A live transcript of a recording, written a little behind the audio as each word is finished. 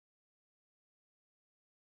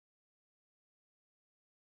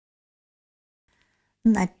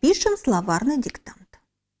Напишем словарный диктант.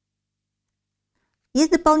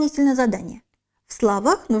 Есть дополнительное задание. В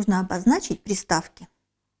словах нужно обозначить приставки.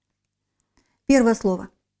 Первое слово.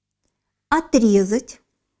 Отрезать.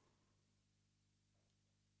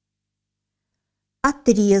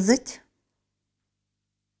 Отрезать.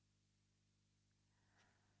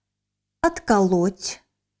 Отколоть.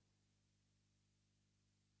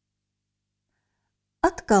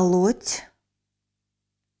 Отколоть.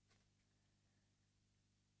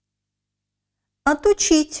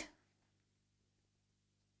 Отучить.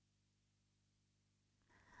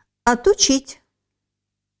 Отучить.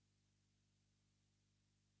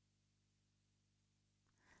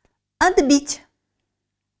 Отбить.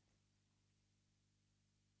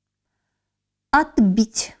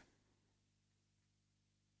 Отбить.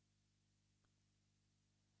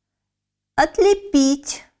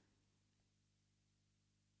 Отлепить.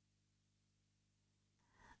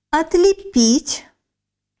 Отлепить.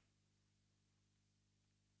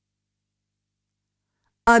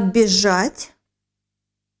 Оббежать.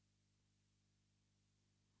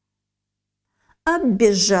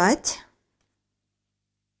 Оббежать.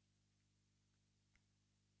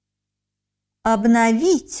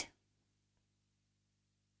 Обновить.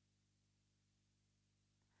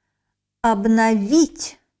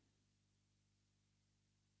 Обновить.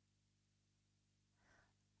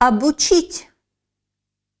 Обучить.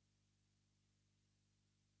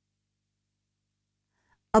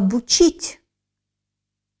 Обучить.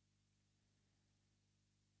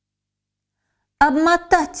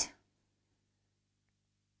 Обмотать.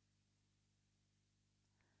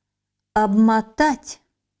 Обмотать.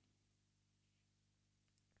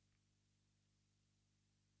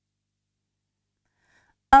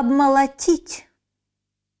 Обмолотить.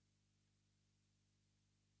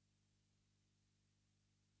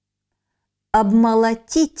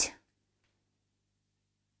 Обмолотить.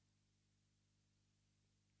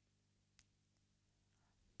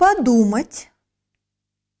 Подумать.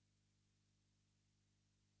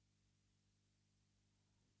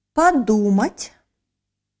 Подумать.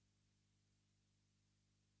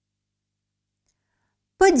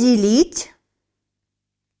 Поделить.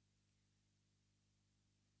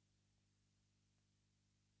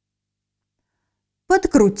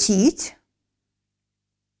 Подкрутить.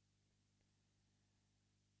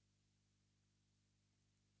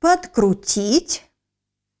 Подкрутить.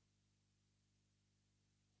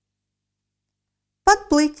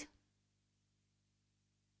 Подплыть.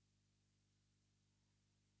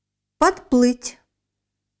 Подплыть.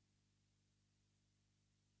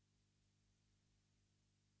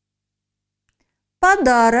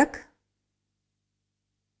 Подарок.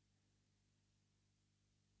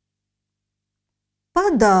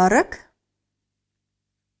 Подарок.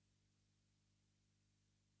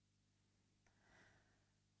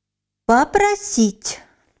 Попросить.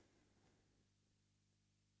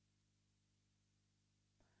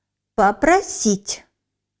 Попросить.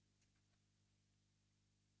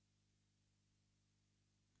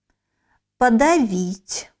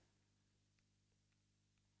 Подавить.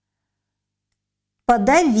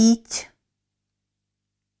 Подавить.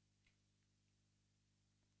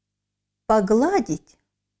 Погладить.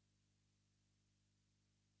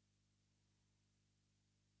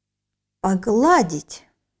 Погладить.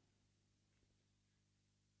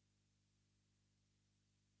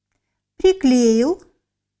 Приклеил.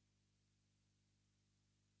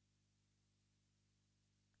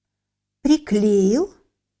 Приклеил.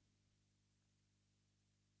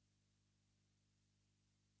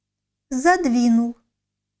 Задвинул.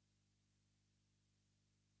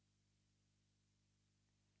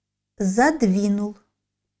 Задвинул.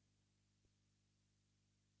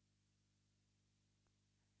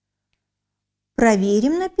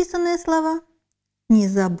 Проверим написанные слова. Не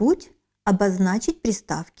забудь обозначить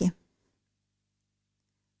приставки.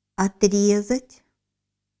 Отрезать.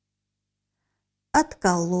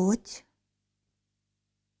 Отколоть.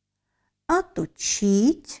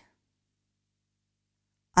 Отучить.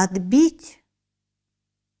 Отбить.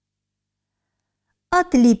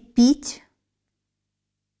 Отлепить.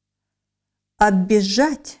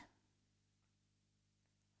 Оббежать.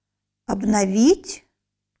 Обновить.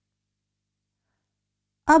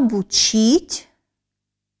 Обучить.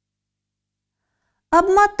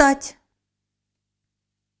 Обмотать.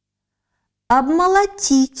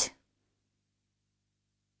 Обмолотить.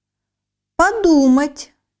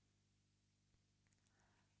 Подумать.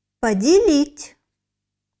 Поделить.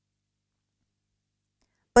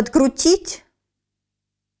 Подкрутить.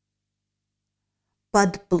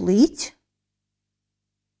 Подплыть.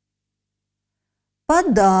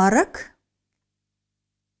 Подарок.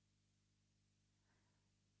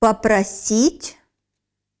 попросить,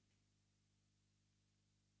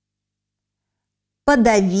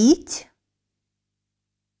 подавить,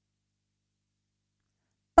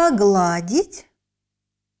 погладить,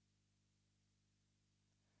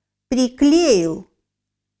 приклеил,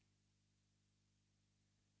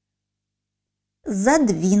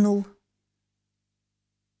 задвинул.